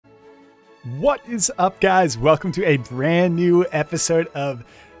What is up, guys? Welcome to a brand new episode of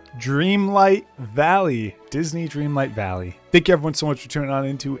Dreamlight Valley, Disney Dreamlight Valley. Thank you everyone so much for tuning on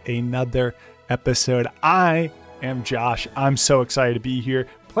into another episode. I am Josh. I'm so excited to be here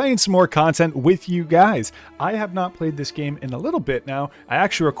playing some more content with you guys. I have not played this game in a little bit now. I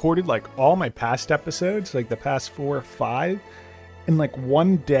actually recorded like all my past episodes, like the past 4 or 5, in like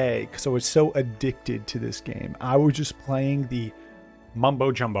one day because I was so addicted to this game. I was just playing the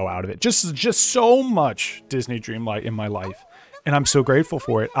mumbo jumbo out of it. Just so much Disney Dreamlight in my life, and I'm so grateful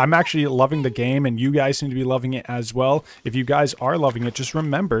for it. I'm actually loving the game, and you guys seem to be loving it as well. If you guys are loving it, just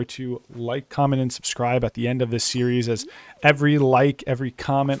remember to like, comment, and subscribe at the end of this series, as every like, every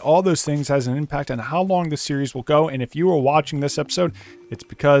comment, all those things has an impact on how long the series will go. And if you are watching this episode, it's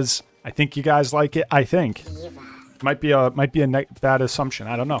because I think you guys like it. I think might be a bad assumption.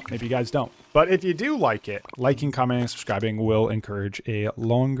 I don't know. Maybe you guys don't. But if you do like it, liking, commenting, and subscribing will encourage a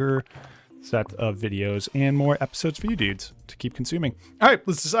longer set of videos and more episodes for you dudes to keep consuming. All right,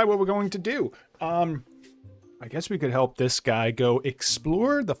 let's decide what we're going to do. I guess we could help this guy go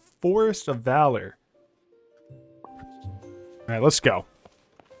explore the Forest of Valor. All right, let's go.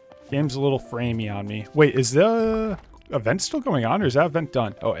 Game's a little framey on me. Wait, is the event still going on, or is that event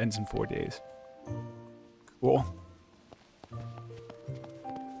done? Oh, it ends in 4 days. Cool.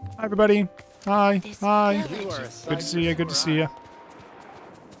 Hi, everybody. Hi. Hi. Good to see you. Good to see you.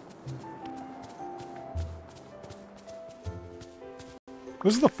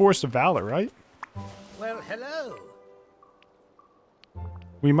 This is the Forest of Valor, right? Well, hello.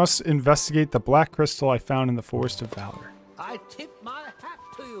 We must investigate the black crystal I found in the Forest of Valor. I tip my hat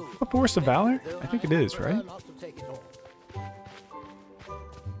to you. The Forest of Valor? I think it is, right?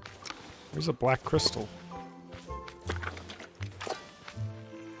 There's a black crystal.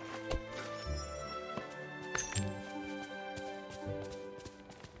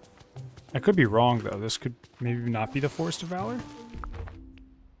 I could be wrong, though. This could maybe not be the Forest of Valor.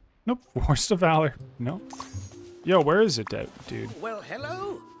 Nope. Forest of Valor. Nope. Yo, where is it, dude? Well,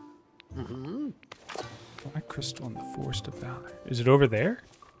 hello. Black crystal in the Forest of Valor. Is it over there?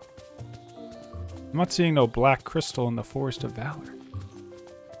 I'm not seeing no black crystal in the Forest of Valor.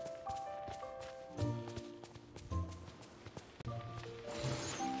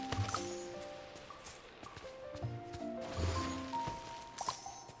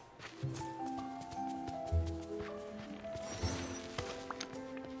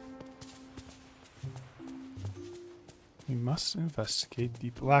 We must investigate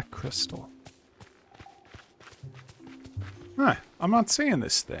the black crystal. Huh, I'm not seeing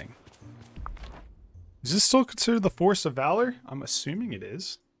this thing. Is this still considered the Forest of Valor? I'm assuming it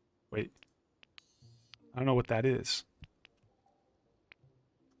is. Wait. I don't know what that is.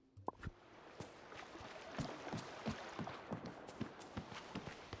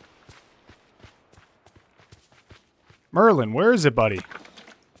 Merlin, where is it, buddy? Can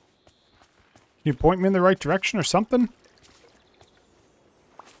you point me in the right direction or something?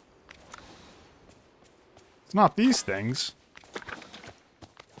 It's not these things.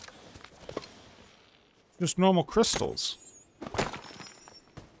 Just normal crystals.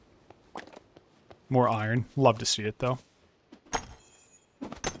 More iron. Love to see it, though.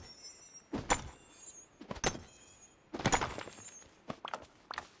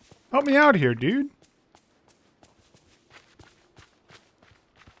 Help me out here, dude.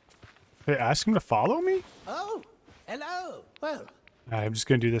 Hey, ask him to follow me? Oh, hello. Well, I'm just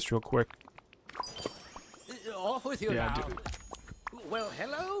gonna do this real quick. off with you Yeah, now. do it. Well,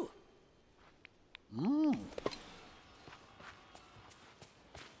 hello.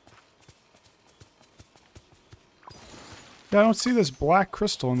 Yeah, I don't see this black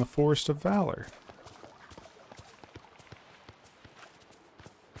crystal in the Forest of Valor.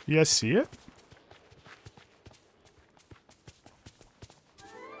 You guys see it?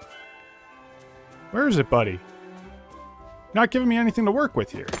 Where is it, buddy? Not giving me anything to work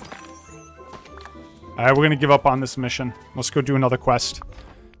with here. Alright, we're gonna give up on this mission. Let's go do another quest.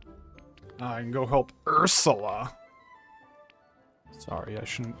 I can go help Ursula. Sorry, I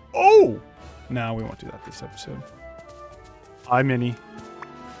shouldn't. Oh! No, we won't do that this episode. Hi, Minnie.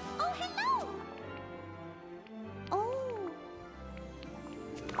 Oh, hello. Oh.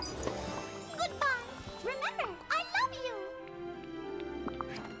 Goodbye. Remember, I love you.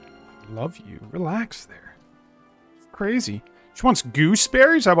 Love you. Relax there. It's crazy. She wants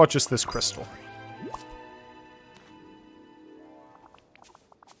gooseberries? How about just this crystal?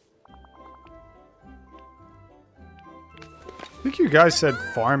 I think you guys said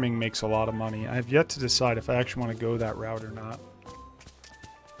farming makes a lot of money. I have yet to decide if I actually want to go that route or not.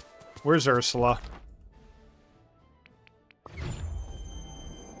 Where's Ursula?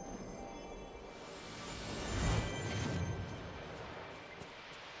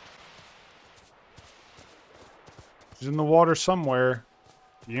 She's in the water somewhere.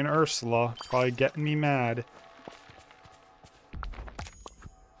 Being Ursula. Probably getting me mad.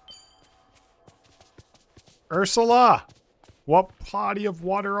 Ursula! What body of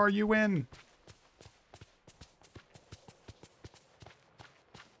water are you in?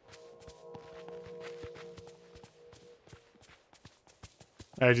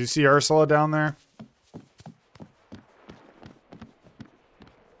 Hey, did you see Ursula down there?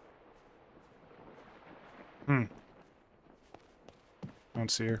 Don't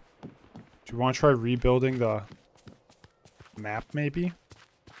see her. Do you want to try rebuilding the map, maybe?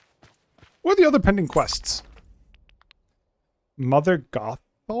 What are the other pending quests? Mother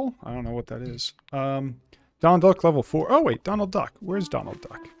Gothel? I don't know what that is. Donald Duck level 4. Oh, wait. Donald Duck. Where's Donald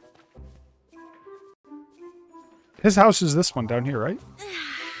Duck? His house is this one down here, right?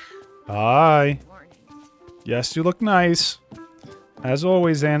 Hi. Yes, you look nice. As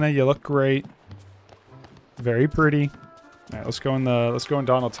always, Anna, you look great. Very pretty. All right, let's go in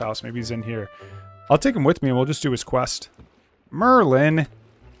Donald's house. Maybe he's in here. I'll take him with me and we'll just do his quest. Merlin.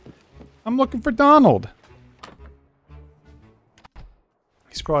 I'm looking for Donald.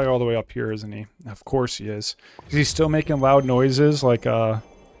 He's probably all the way up here, isn't he? Of course he is. Is he still making loud noises like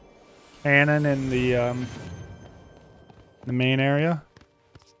cannon in the main area?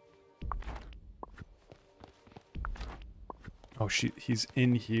 Oh, he's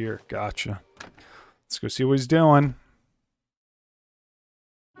in here. Gotcha. Let's go see what he's doing.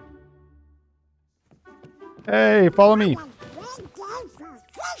 Hey, follow me.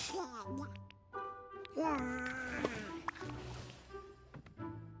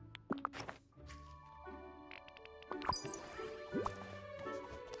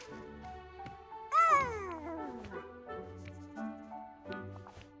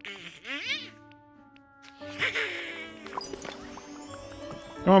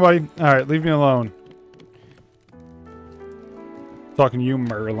 Come on, buddy. Alright, leave me alone. Talking to you,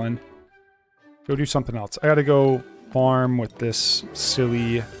 Merlin. Go do something else. I gotta go farm with this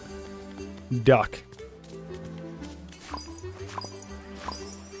silly duck.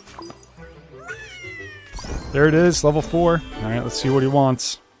 There it is, level 4. Alright, let's see what he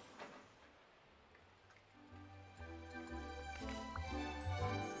wants.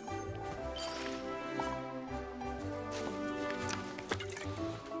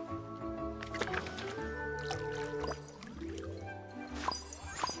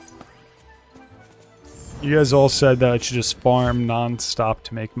 You guys all said that I should just farm non-stop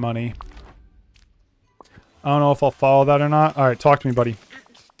to make money. I don't know if I'll follow that or not. Alright, talk to me, buddy.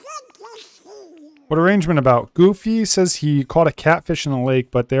 What arrangement about? Goofy says he caught a catfish in the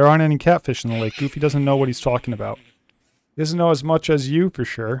lake, but there aren't any catfish in the lake. Goofy doesn't know what he's talking about. He doesn't know as much as you, for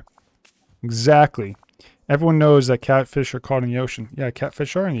sure. Exactly. Everyone knows that catfish are caught in the ocean. Yeah,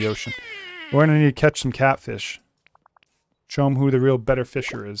 catfish are in the ocean. We're gonna need to catch some catfish. Show him who the real better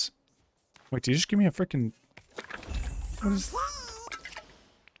fisher is. Wait, did you just give me a freaking... What is...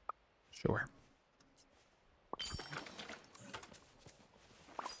 Sure.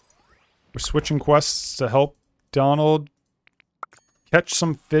 We're switching quests to help Donald catch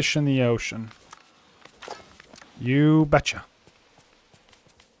some fish in the ocean. You betcha.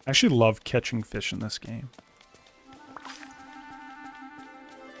 I actually love catching fish in this game.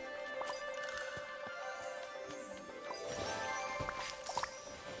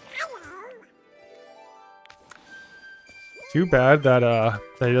 Too bad that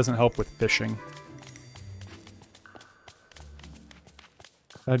that he doesn't help with fishing.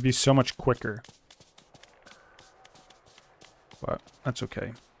 That'd be so much quicker. But that's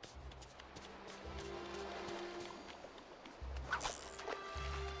okay.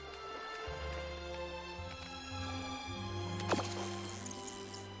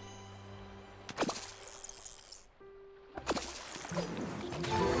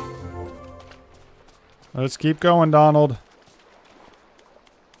 Let's keep going, Donald.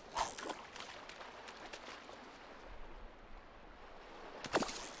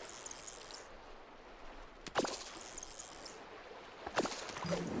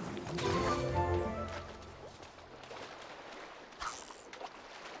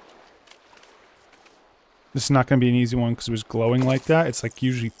 This is not going to be an easy one because it was glowing like that. It's like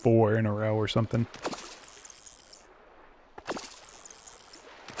usually 4 in a row or something.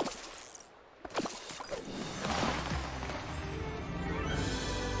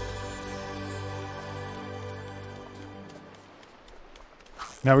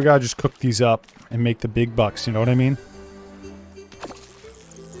 Now we gotta just cook these up and make the big bucks, you know what I mean?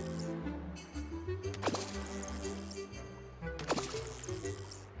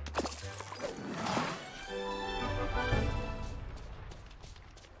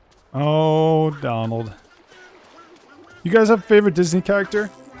 Oh, Donald. You guys have a favorite Disney character?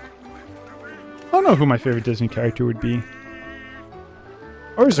 I don't know who my favorite Disney character would be.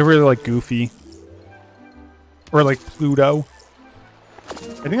 Or is it really like Goofy? Or like Pluto?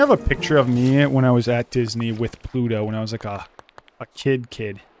 I think I have a picture of me when I was at Disney with Pluto when I was like a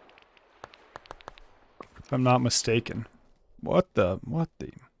kid. If I'm not mistaken. What the?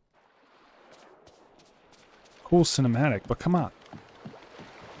 Cool cinematic, but come on.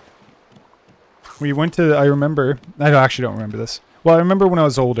 We went to, I actually don't remember this. Well, I remember when I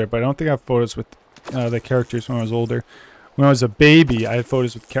was older, but I don't think I have photos with the characters when I was older. When I was a baby, I had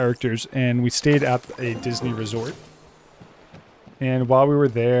photos with characters, and we stayed at a Disney resort. And while we were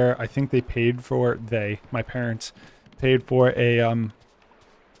there, I think they paid for, my parents, paid for a,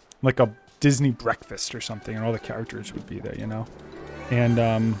 like a Disney breakfast or something, and all the characters would be there, you know?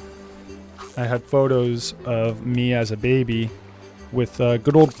 And, I had photos of me as a baby with,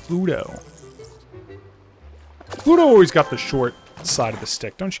 good old Pluto. Pluto always got the short side of the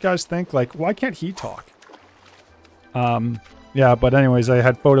stick, don't you guys think? Like, why can't he talk? Yeah, but anyways, I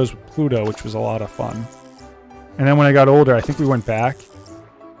had photos with Pluto, which was a lot of fun. And then when I got older, I think we went back.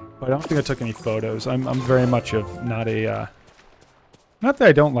 But I don't think I took any photos. I'm very much of not a, not that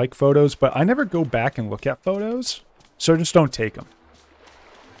I don't like photos, but I never go back and look at photos. So I just don't take them.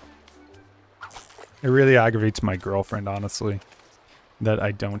 It really aggravates my girlfriend, honestly. That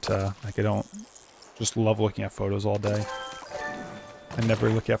I don't, like I don't just love looking at photos all day. I never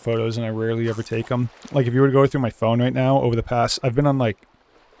look at photos and I rarely ever take them. Like if you were to go through my phone right now over the past, I've been on like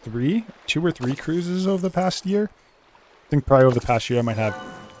 2 or 3 cruises over the past year. I think probably over the past year I might have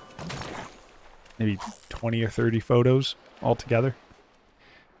maybe 20 or 30 photos altogether.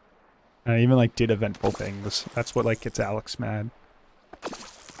 And I even like did eventful things. That's what like gets Alex mad.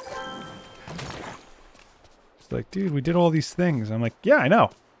 It's like, dude, we did all these things. I'm like, yeah, I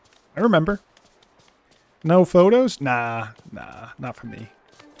know. I remember. No photos? Nah, not for me.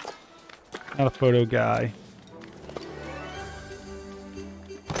 Not a photo guy.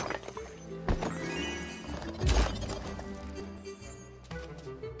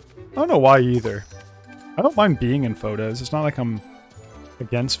 I don't know why either. I don't mind being in photos. It's not like I'm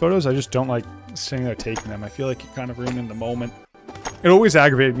against photos. I just don't like sitting there taking them. I feel like you're kind of ruining the moment. It always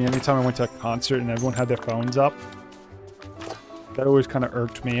aggravated me anytime I went to a concert and everyone had their phones up. That always kind of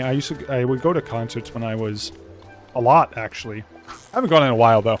irked me. I would go to concerts when I was a lot, actually. I haven't gone in a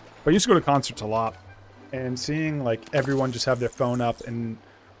while, though. But I used to go to concerts a lot. And seeing, like, everyone just have their phone up and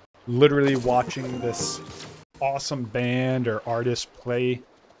literally watching this awesome band or artist play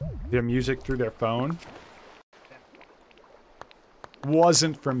their music through their phone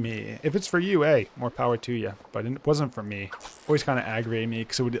wasn't for me. If it's for you, hey, more power to you. But it wasn't for me. Always kind of aggravated me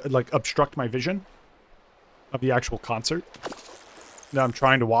because it would, like, obstruct my vision of the actual concert that I'm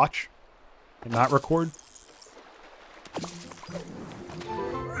trying to watch and not record.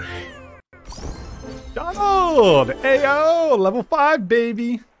 Donald! Ayo! Level 5,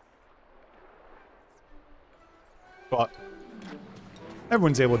 baby! But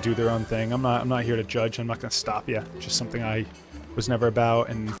everyone's able to do their own thing. I'm not here to judge. I'm not going to stop you. It's just something I was never about,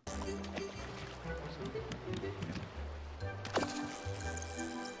 and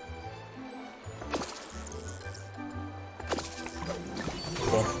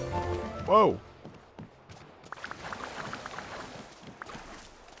whoa.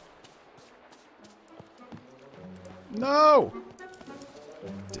 No!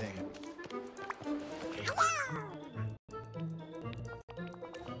 Dang it.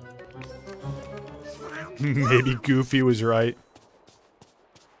 Maybe Goofy was right.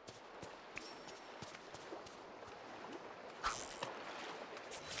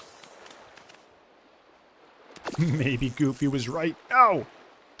 Maybe Goofy was right. No!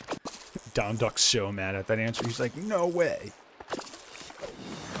 Donald Duck's so mad at that answer. He's like, no way.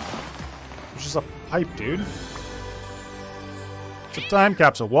 It's just a pipe, dude. It's a time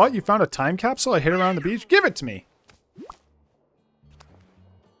capsule. What? You found a time capsule I hid around the beach? Give it to me.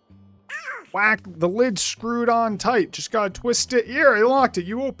 Whack. The lid's screwed on tight. Just gotta twist it. Here, I locked it.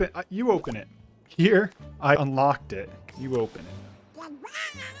 You open it. Here, I unlocked it. You open it.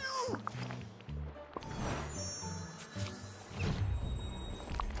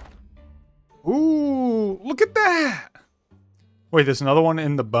 Ooh, look at that! Wait, there's another one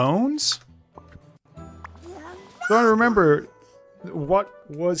in the bones? Don't remember what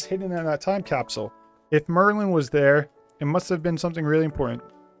was hidden in that time capsule. If Merlin was there, it must have been something really important.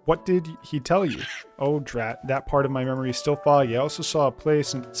 What did he tell you? Oh, drat, that part of my memory is still foggy. I also saw a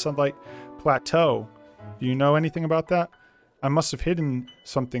place in Sunlight Plateau. Do you know anything about that? I must have hidden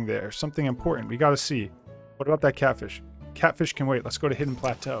something there, something important. We gotta see. What about that catfish? Catfish can wait. Let's go to Hidden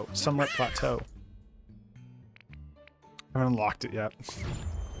Plateau. Sunlight Plateau. I haven't unlocked it yet.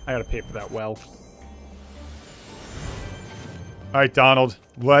 I gotta pay for that well. Alright, Donald.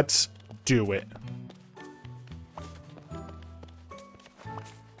 Let's do it.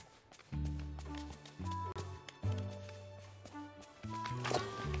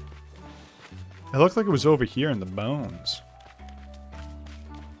 It looked like it was over here in the bones.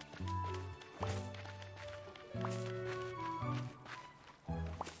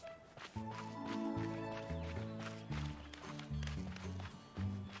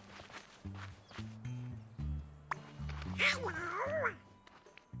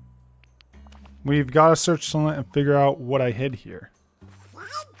 We've got to search Sunlit and figure out what I hid here.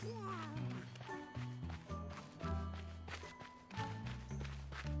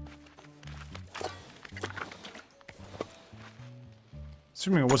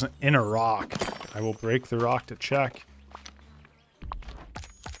 Assuming it wasn't in a rock, I will break the rock to check.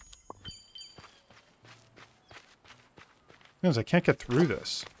 Because I can't get through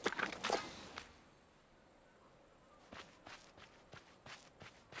this.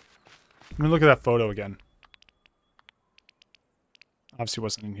 Let me look at that photo again. Obviously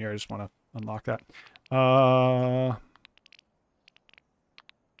wasn't in here. I just want to unlock that. Oh,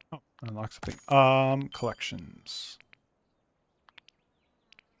 unlock something. Collections.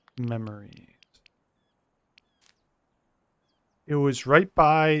 Memories. It was right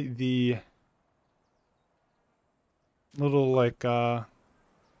by the little, like, over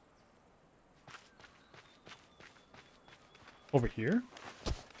here?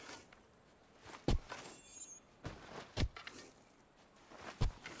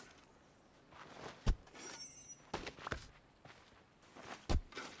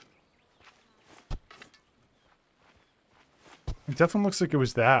 It definitely looks like it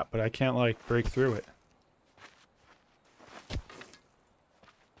was that, but I can't, like, break through it.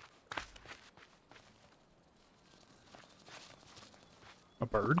 A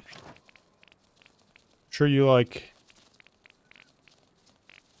bird? Sure you like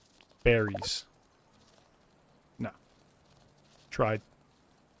berries. No. Tried.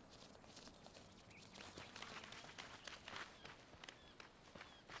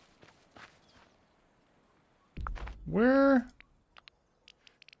 Where?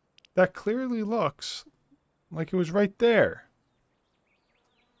 That clearly looks like it was right there.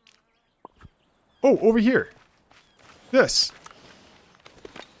 Oh, over here. This.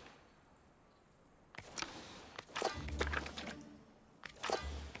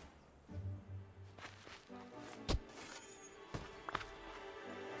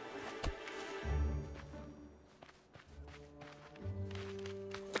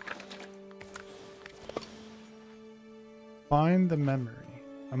 Find the memory.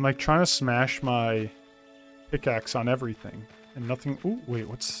 I'm like trying to smash my pickaxe on everything and nothing. Ooh, wait,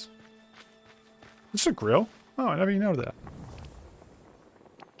 what's this? A grill? Oh, I never even know that.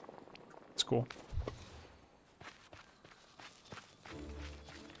 It's cool.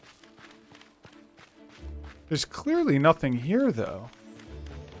 There's clearly nothing here, though.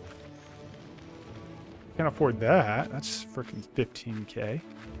 Can't afford that. That's freaking 15K.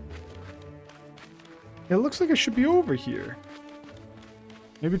 It looks like it should be over here.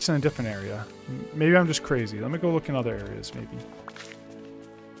 Maybe it's in a different area. Maybe I'm just crazy. Let me go look in other areas, maybe.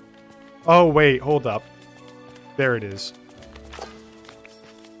 Oh, wait. Hold up. There it is.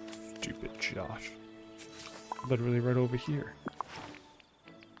 Stupid Josh. Literally right over here.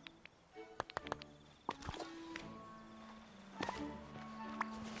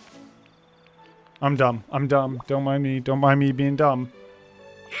 I'm dumb. I'm dumb. Don't mind me. Don't mind me being dumb.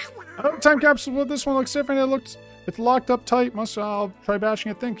 Oh, time capsule. Well, this one looks different. It's locked up tight. I'll try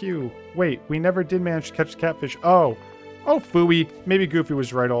bashing it. Thank you. Wait, we never did manage to catch the catfish. Oh. Oh, phooey. Maybe Goofy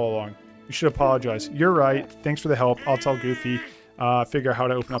was right all along. You should apologize. You're right. Thanks for the help. I'll tell Goofy. Figure out how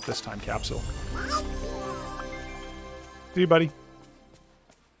to open up this time capsule. See you, buddy.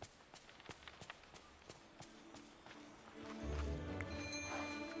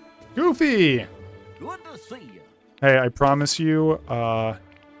 Goofy! Good to see you. Hey, I promise you, I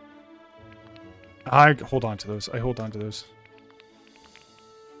hold on to those. I hold on to those.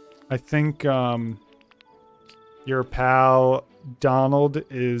 I think, your pal Donald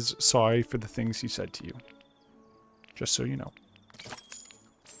is sorry for the things he said to you. Just so you know.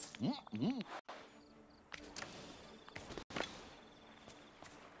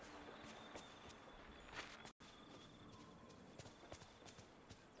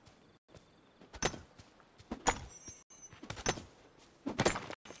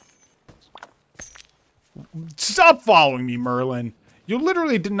 Stop following me, Merlin. You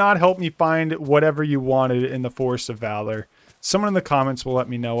literally did not help me find whatever you wanted in the Forest of Valor. Someone in the comments will let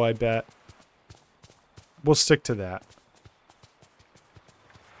me know, I bet. We'll stick to that.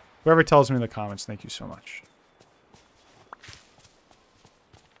 Whoever tells me in the comments, thank you so much.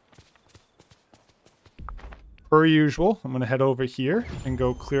 Per usual, I'm going to head over here and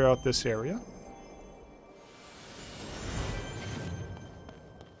go clear out this area.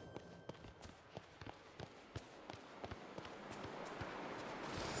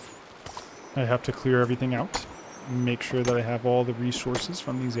 I have to clear everything out. Make sure that I have all the resources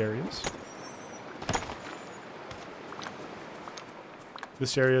from these areas.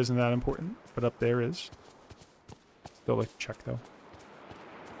 This area isn't that important, but up there is. Still like to check though.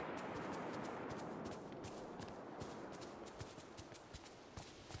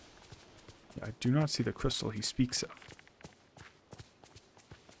 Yeah, I do not see the crystal he speaks of.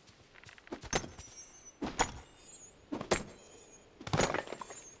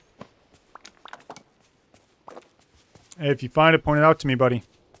 Hey, if you find it, point it out to me, buddy.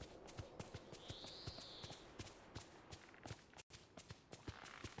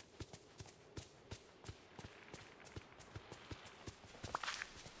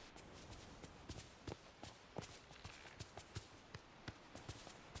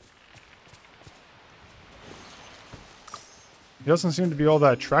 He doesn't seem to be all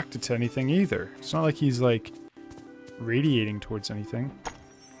that attracted to anything either. It's not like he's, like, radiating towards anything.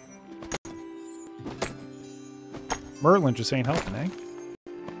 Merlin just ain't helping, eh?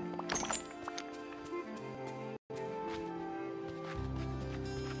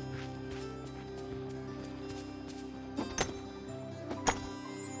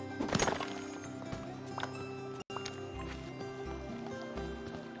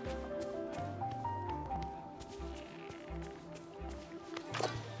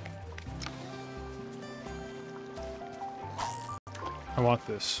 I want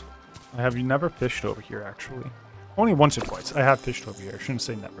this. I have never fished over here, actually. Only once or twice. I have fished over here. I shouldn't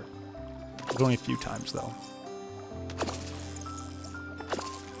say never. It's only a few times, though.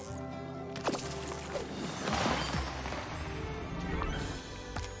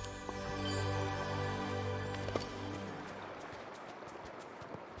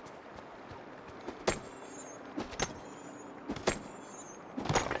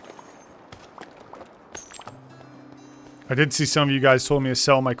 I did see some of you guys told me to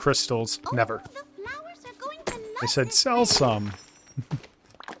sell my crystals. Oh, Never. the flowers are going to love I said this sell day. some.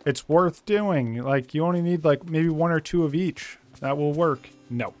 It's worth doing. Like, you only need, like, maybe one or two of each. That will work.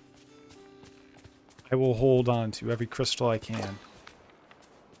 No. I will hold on to every crystal I can.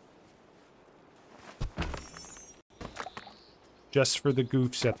 Just for the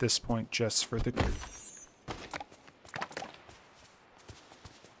goofs at this point. Just for the goof.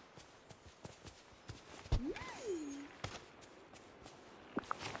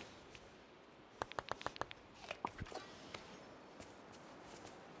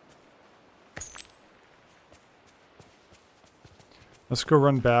 Let's go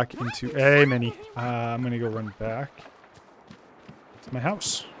run back into... Hey, Minnie. I'm going to go run back to my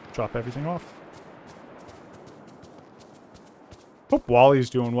house. Drop everything off. Hope Wally's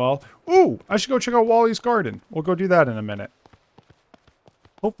doing well. Ooh, I should go check out Wally's garden. We'll go do that in a minute.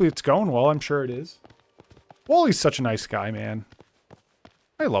 Hopefully it's going well. I'm sure it is. Wally's such a nice guy, man.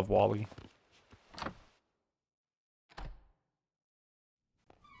 I love Wally.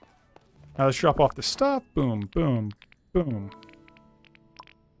 Now let's drop off the stuff. Boom, boom, boom.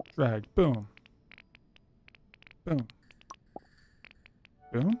 Drag. Boom. Boom.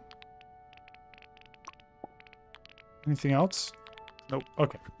 Boom. Anything else? Nope.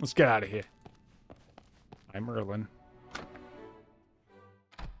 Okay. Let's get out of here. I'm Merlin.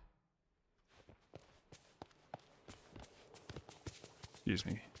 Excuse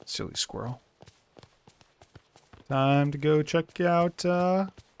me. Silly squirrel. Time to go check out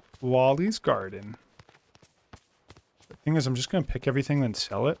Wally's garden. The thing is, I'm just going to pick everything then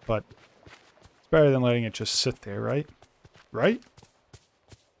sell it, but it's better than letting it just sit there, right? Right?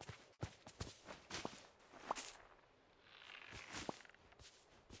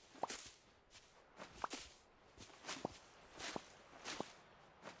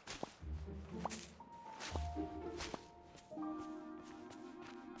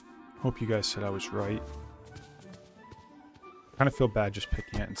 Hope you guys said I was right. I kind of feel bad just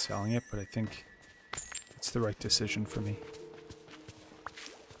picking it and selling it, but I think it's the right decision for me.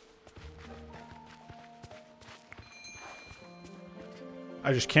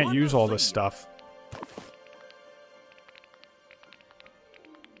 I just can't use all this stuff.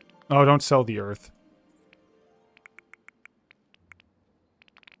 Oh, don't sell the earth.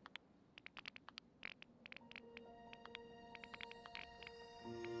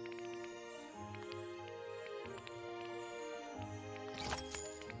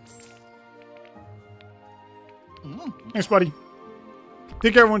 Thanks, buddy.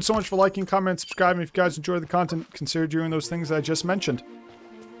 Thank you everyone so much for liking, commenting, subscribing. If you guys enjoy the content, consider doing those things that I just mentioned.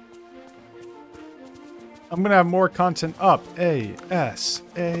 I'm going to have more content up.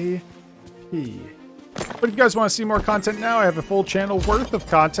 ASAP. But if you guys want to see more content now, I have a full channel worth of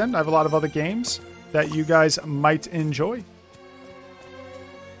content. I have a lot of other games that you guys might enjoy.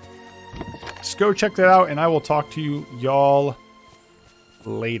 Just go check that out, and I will talk to you y'all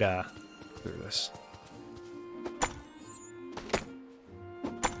later. Clear this.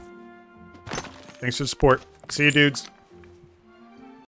 Thanks for the support. See you, dudes.